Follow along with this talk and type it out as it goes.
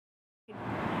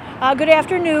Good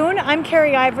afternoon. I'm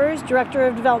Kerri Ivers, Director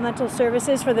of Developmental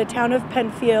Services for the Town of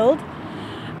Penfield.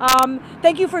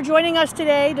 Thank you for joining us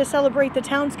today to celebrate the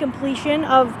town's completion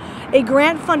of a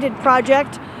grant-funded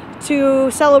project to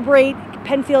celebrate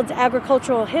Penfield's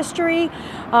agricultural history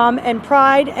and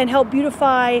pride and help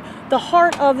beautify the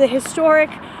heart of the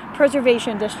historic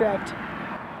preservation district.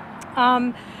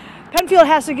 Penfield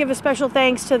has to give a special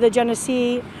thanks to the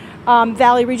Genesee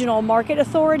Valley Regional Market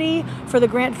Authority for the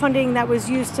grant funding that was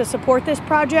used to support this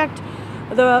project.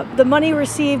 The money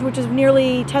received, which is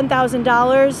nearly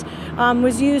 $10,000,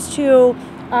 was used to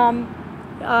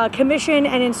commission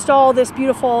and install this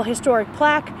beautiful historic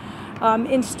plaque,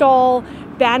 install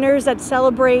banners that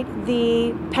celebrate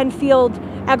the Penfield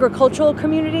agricultural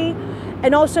community,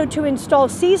 and also to install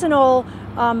seasonal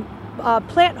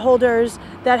plant holders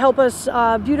that help us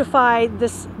beautify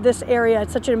this area.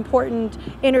 It's such an important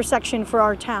intersection for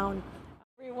our town.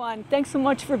 Everyone, thanks so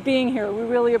much for being here. We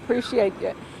really appreciate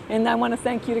it. And I want to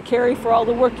thank you to Kerri for all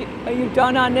the work you've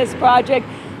done on this project.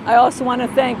 I also want to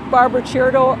thank Barbara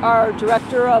Chirdo, our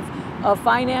Director of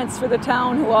Finance for the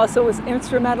town, who also was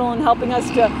instrumental in helping us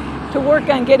to work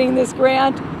on getting this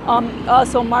grant.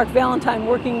 Also Mark Valentine,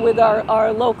 working with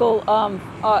our local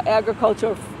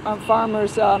agricultural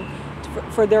farmers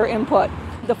for their input.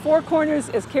 The Four Corners,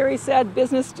 as Kerri said,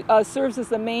 business serves as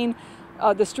the main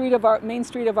street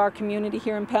of our community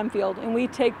here in Penfield, and we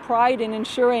take pride in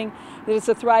ensuring that it's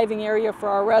a thriving area for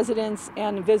our residents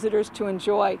and visitors to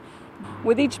enjoy.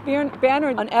 With each banner,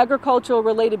 an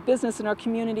agricultural-related business in our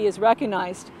community is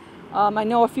recognized. I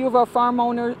know a few of our farm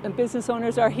owners and business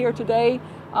owners are here today.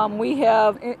 We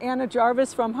have Anna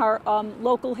Jarvis from our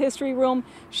local history room.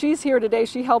 She's here today.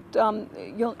 She helped,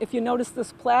 if you notice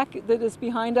this plaque that is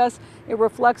behind us, it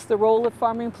reflects the role that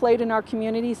farming played in our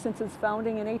community since its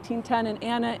founding in 1810. And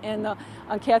Anna and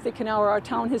Kathy Knauer, our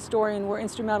town historian, were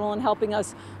instrumental in helping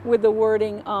us with the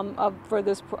wording for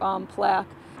this plaque.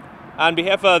 On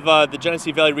behalf of the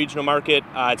Genesee Valley Regional Market,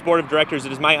 its Board of Directors,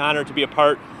 it is my honor to be a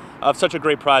part of such a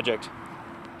great project.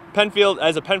 Penfield,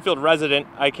 as a Penfield resident,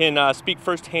 I can speak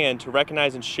firsthand to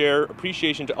recognize and share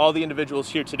appreciation to all the individuals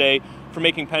here today for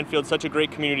making Penfield such a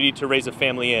great community to raise a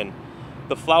family in.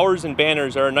 The flowers and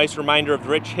banners are a nice reminder of the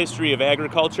rich history of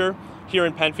agriculture here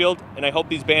in Penfield, and I hope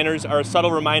these banners are a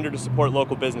subtle reminder to support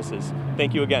local businesses.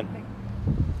 Thank you again.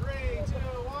 3, 2, 1.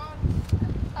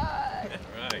 All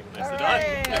right, nicely done.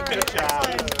 Good job.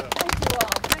 Thank you all.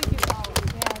 Thank you all.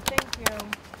 Yeah, thank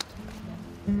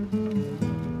you.